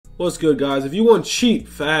What's good, guys? If you want cheap,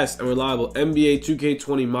 fast, and reliable NBA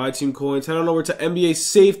 2K20 My Team coins, head on over to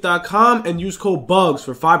NBASafe.com and use code Bugz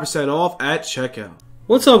for 5% off at checkout.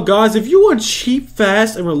 What's up, guys? If you want cheap,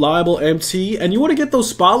 fast, and reliable MT, and you want to get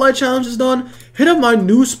those spotlight challenges done, hit up my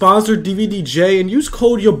new sponsor, DVDJ, and use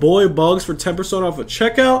code your boy Bugz for 10% off at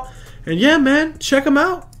checkout. And yeah, man, check them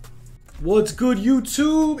out. What's good,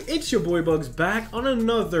 YouTube? It's your boy Bugz back on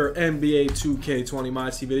another NBA 2K20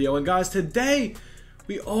 My Team video. And guys, today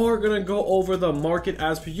we are going to go over the market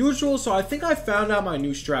as per usual. So I think I found out my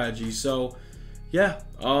new strategy. So yeah,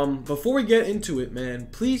 before we get into it, man,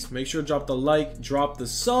 please make sure to drop the like, drop the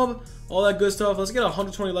sub, all that good stuff. Let's get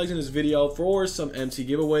 120 likes in this video for some MT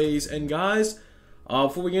giveaways. And guys,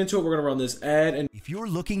 before we get into it, we're going to run this ad. And if you're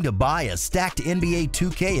looking to buy a stacked NBA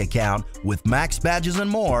 2K account with max badges and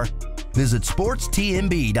more, visit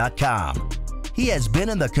sportstnb.com. He has been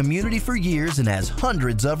in the community for years and has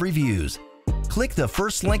hundreds of reviews. Click the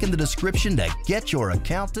first link in the description to get your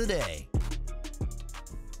account today.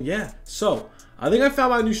 Yeah, so I think I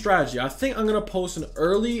found my new strategy. I think I'm going to post an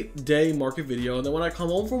early day market video, and then when I come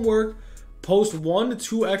home from work, post 1 to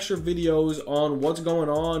 2 extra videos on what's going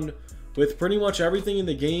on with pretty much everything in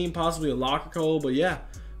the game, possibly a locker code. But yeah,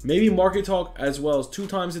 maybe market talk as well as 2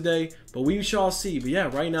 times a day, but we shall see. But yeah,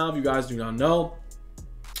 right now, if you guys do not know,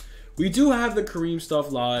 we do have the Kareem stuff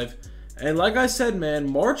live. And like I said,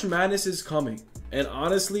 man, March Madness is coming. And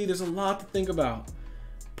honestly, there's a lot to think about.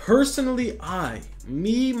 Personally,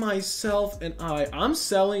 myself, I'm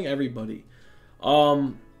selling everybody.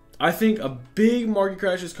 I think a big market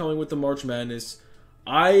crash is coming with the March Madness.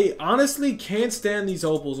 I honestly can't stand these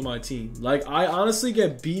opals on my team. Like, I honestly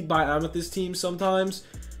get beat by Amethyst teams sometimes.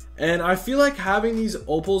 And I feel like having these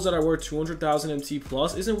opals that are worth 200,000 MT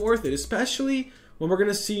plus isn't worth it, especially when we're going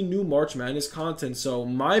to see new March Madness content. So,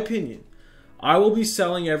 my opinion, I will be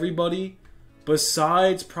selling everybody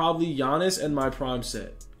besides probably Giannis and my prime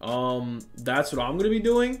set. That's what I'm going to be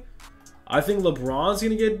doing. I think LeBron's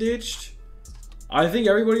going to get ditched. I think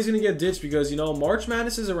everybody's going to get ditched because, you know, March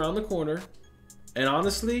Madness is around the corner. And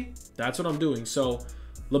honestly, that's what I'm doing. So,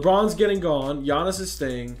 LeBron's getting gone. Giannis is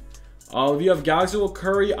staying. If you have Galaxy with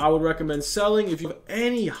Curry, I would recommend selling. If you have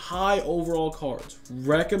any high overall cards,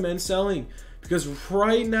 recommend selling. Because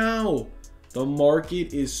right now, the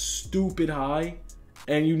market is stupid high.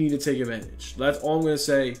 And you need to take advantage. That's all I'm going to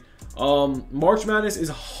say. March Madness is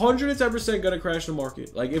 110% going to crash the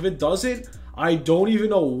market. Like, if it doesn't, I don't even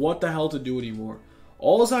know what the hell to do anymore.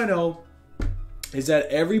 All I know is that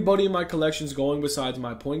everybody in my collection is going besides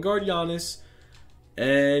my point guard Giannis.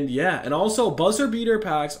 And yeah, and also buzzer beater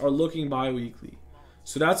packs are looking bi-weekly.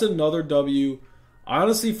 So that's another W. I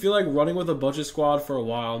honestly feel like running with a budget squad for a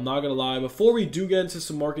while. I'm not going to lie. Before we do get into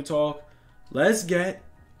some market talk, let's get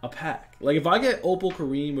a pack. Like, if I get Opal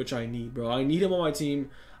Kareem, which I need, bro. I need him on my team.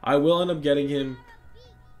 I will end up getting him.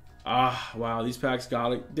 Wow, these packs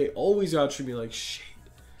got it. They always got to treat me like shit.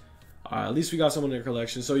 Alright, at least we got someone in their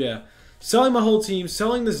collection. So yeah, selling my whole team,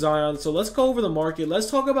 selling the Zion. So let's go over the market. Let's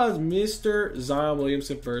talk about Mr. Zion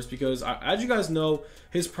Williamson first, because as you guys know,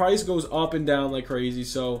 his price goes up and down like crazy.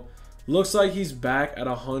 So looks like he's back at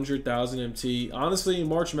 100,000 MT. Honestly, in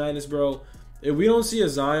March Madness, bro, if we don't see a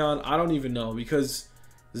Zion, I don't even know, because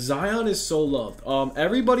Zion is so loved.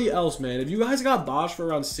 Everybody else, man, if you guys got Bosch for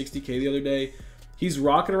around 60K the other day, he's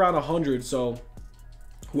rocking around 100. So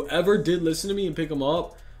whoever did listen to me and pick him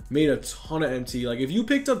up made a ton of MT. Like, if you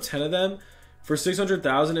picked up 10 of them for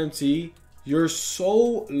 600,000 MT, you're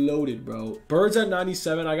so loaded, bro. Bird's at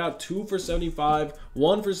 97. I got 2 for 75,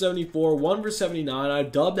 1 for 74, 1 for 79. I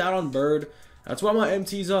dubbed out on Bird. That's why my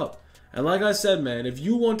MT's up. And like I said, man, if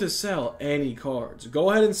you want to sell any cards, go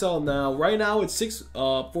ahead and sell them now. Right now, it's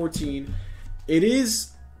 614. It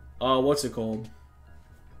is, what's it called?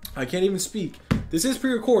 I can't even speak. This is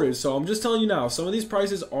pre-recorded, so I'm just telling you now. Some of these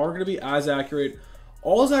prices aren't going to be as accurate.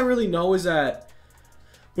 All I really know is that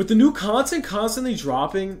with the new content constantly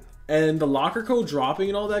dropping and the locker code dropping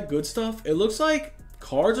and all that good stuff, it looks like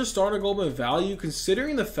cards are starting to go up in value,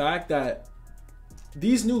 considering the fact that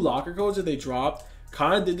these new locker codes that they dropped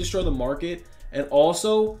kind of did destroy the market. And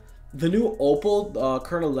also the new Opal,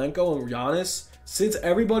 Kurnolenko and Giannis, since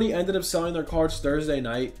everybody ended up selling their cards Thursday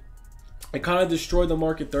night, it kind of destroyed the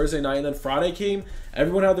market Thursday night. And then Friday came,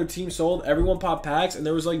 everyone had their team sold, everyone popped packs, and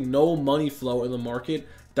there was like no money flow in the market.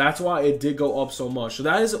 That's why it did go up so much. So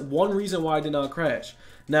that is one reason why it did not crash.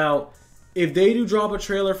 Now, if they do drop a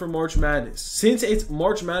trailer for March Madness, since it's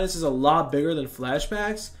March Madness is a lot bigger than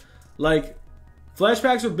flashbacks, like,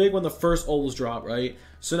 flashbacks were big when the first ovals dropped, right?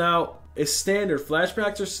 So now it's standard.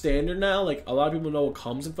 Flashbacks are standard now. Like, a lot of people know what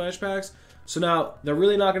comes in flashbacks. So now they're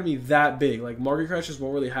really not going to be that big. Like, market crashes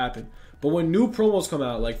won't really happen. But when new promos come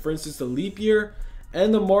out, like for instance the leap year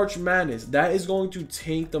and the March Madness, that is going to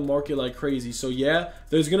tank the market like crazy. So yeah,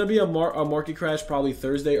 there's going to be a market crash probably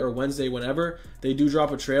Thursday or Wednesday whenever they do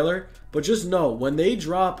drop a trailer. But just know, when they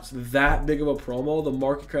drop that big of a promo, the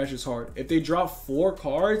market crash is hard. If they drop 4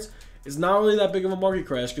 cards, it's not really that big of a market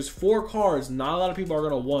crash because 4 cards, not a lot of people are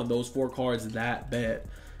going to want those 4 cards that bad.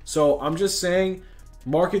 So I'm just saying,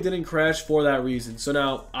 market didn't crash for that reason. So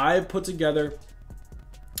now I put together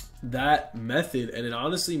that method and it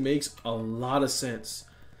honestly makes a lot of sense.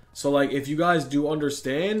 So like, if you guys do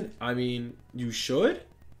understand, I mean, you should.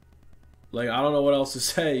 Like, I don't know what else to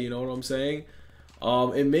say, you know what I'm saying?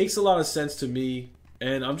 It makes a lot of sense to me,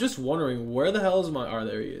 and I'm just wondering, where the hell is my... Oh,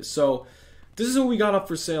 there he is. So this is what we got up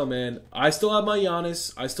for sale, man. I still have my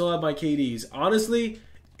Giannis, I still have my KDs. Honestly,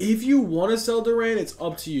 if you want to sell Durant, it's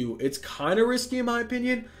up to you. It's kind of risky in my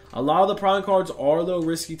opinion. A lot of the prime cards are a little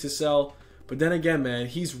risky to sell. But then again, man,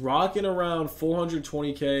 he's rocking around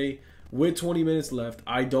 420K with 20 minutes left.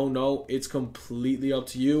 I don't know. It's completely up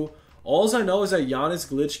to you. All I know is that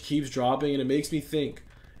Giannis glitch keeps dropping, and it makes me think,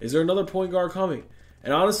 is there another point guard coming?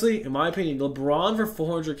 And honestly, in my opinion, LeBron for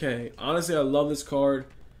 400K. Honestly, I love this card.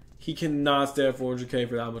 He cannot stay at 400K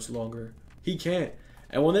for that much longer. He can't.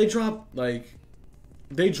 And when they drop, like,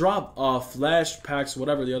 flash packs,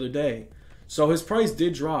 whatever, the other day. So his price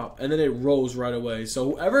did drop, and then it rose right away.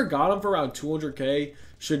 So whoever got him for around 200K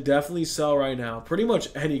should definitely sell right now. Pretty much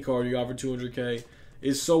any card you got for 200K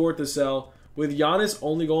is so worth to sell. With Giannis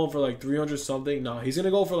only going for like 300 something, nah, he's going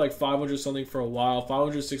to go for like 500 something for a while,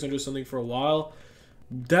 500, 600 something for a while.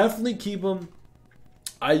 Definitely keep him.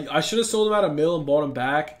 I should have sold him at $1 million and bought him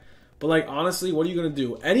back. But like, honestly, what are you going to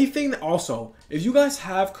do? Anything that, also, if you guys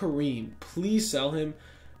have Kareem, please sell him.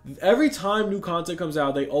 Every time new content comes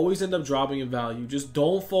out, they always end up dropping in value. Just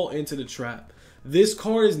don't fall into the trap. This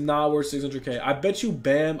card is not worth 600K. I bet you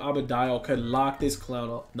Bam Adebayo could lock this clown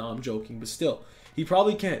up. No, I'm joking, but still, he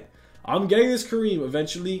probably can't. I'm getting this Kareem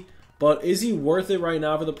eventually, but is he worth it right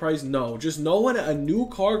now for the price? No. Just know when a new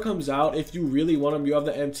card comes out, if you really want him, you have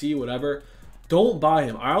the MT, whatever, don't buy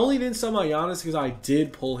him. I only didn't sell my Giannis because I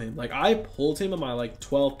did pull him. Like, I pulled him in my like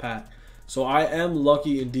 12 pack. So I am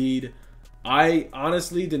lucky indeed. I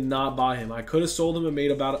honestly did not buy him. I could have sold him and made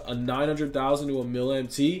about a 900,000 to $1 million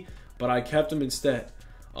MT, but I kept him instead.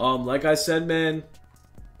 Like I said, man,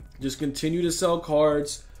 just continue to sell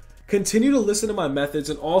cards. Continue to listen to my methods.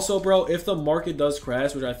 And also, bro, if the market does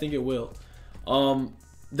crash, which I think it will,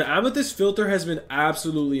 the Amethyst filter has been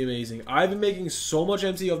absolutely amazing. I've been making so much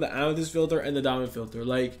MT of the Amethyst filter and the Diamond filter.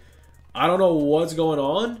 Like, I don't know what's going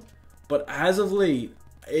on, but as of late,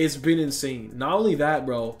 it's been insane. Not only that,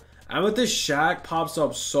 bro, Amethyst Shaq pops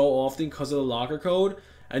up so often because of the locker code,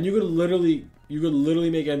 and you could literally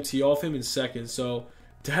make MT off him in seconds. So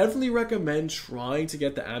definitely recommend trying to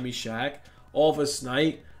get the Ami Shaq off a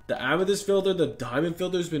snipe. The Amethyst filter, the Diamond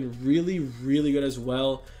filter has been really, really good as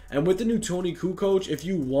well. And with the new Tony Kukoc, if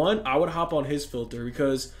you want, I would hop on his filter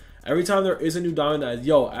because every time there is a new Diamond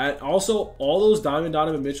that, also all those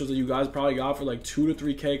Donovan Mitchells that you guys probably got for like 2 to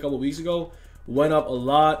 3K a couple weeks ago went up a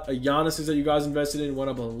lot. Giannis's that you guys invested in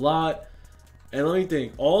went up a lot. And let me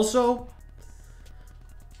think. Also,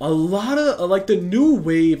 a lot of, like, the new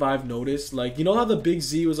wave I've noticed, like, you know how the Big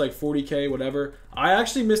Z was like 40K, whatever? I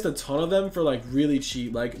actually missed a ton of them for like really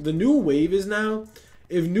cheap. Like, the new wave is now,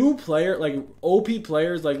 if new player, like OP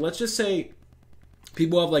players, like let's just say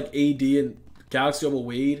people have like AD and Galaxy Opal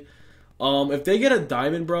Wade, if they get a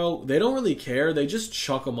Diamond, bro, they don't really care. They just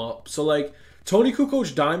chuck them up. So like Tony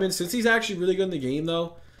Kukoc Diamond, since he's actually really good in the game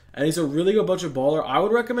though, and he's a really good budget baller, I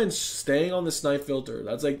would recommend staying on the snipe filter.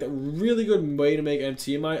 That's like the really good way to make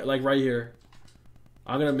MT in my, like right here.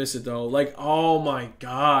 I'm going to miss it though. Like, oh my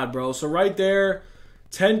God, bro. So right there,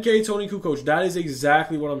 10K Tony Kukoc. That is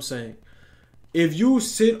exactly what I'm saying. If you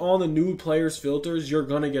sit on the new players filters, you're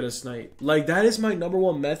going to get a snipe. Like, that is my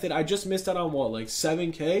 #1 method. I just missed out on what, like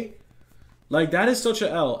 7K? Like, that is such a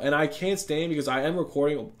L. And I can't stand because I am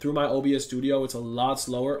recording through my OBS studio. It's a lot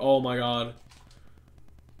slower. Oh my God.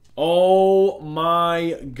 Oh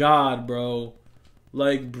my God, bro.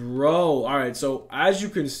 Like, bro. Alright, so as you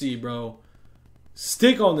can see, bro,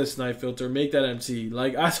 stick on this snipe filter. Make that MT.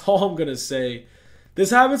 Like, that's all I'm going to say. This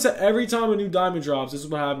happens to every time a new diamond drops. This is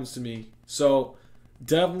what happens to me. So,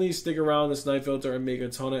 definitely stick around the snipe filter and make a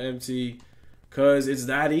ton of MT. Because it's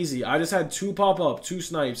that easy. I just had 2 pop up, 2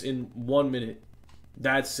 snipes in 1 minute.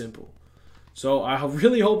 That's simple. So, I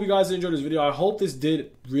really hope you guys enjoyed this video. I hope this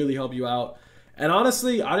did really help you out. And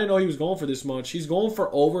honestly, I didn't know he was going for this much. He's going for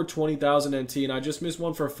over 20,000 MT. And I just missed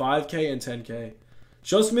one for 5K and 10K.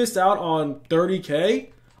 Just missed out on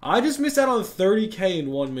 30K. I just missed out on 30K in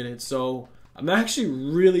 1 minute. So, I'm actually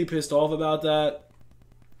really pissed off about that.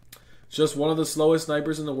 Just one of the slowest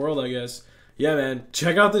snipers in the world, I guess. Yeah, man.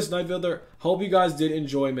 Check out this snipe builder. Hope you guys did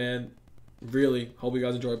enjoy, man. Really. Hope you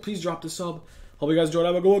guys enjoyed. Please drop the sub. Hope you guys enjoyed.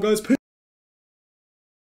 Have a good one, guys. Peace.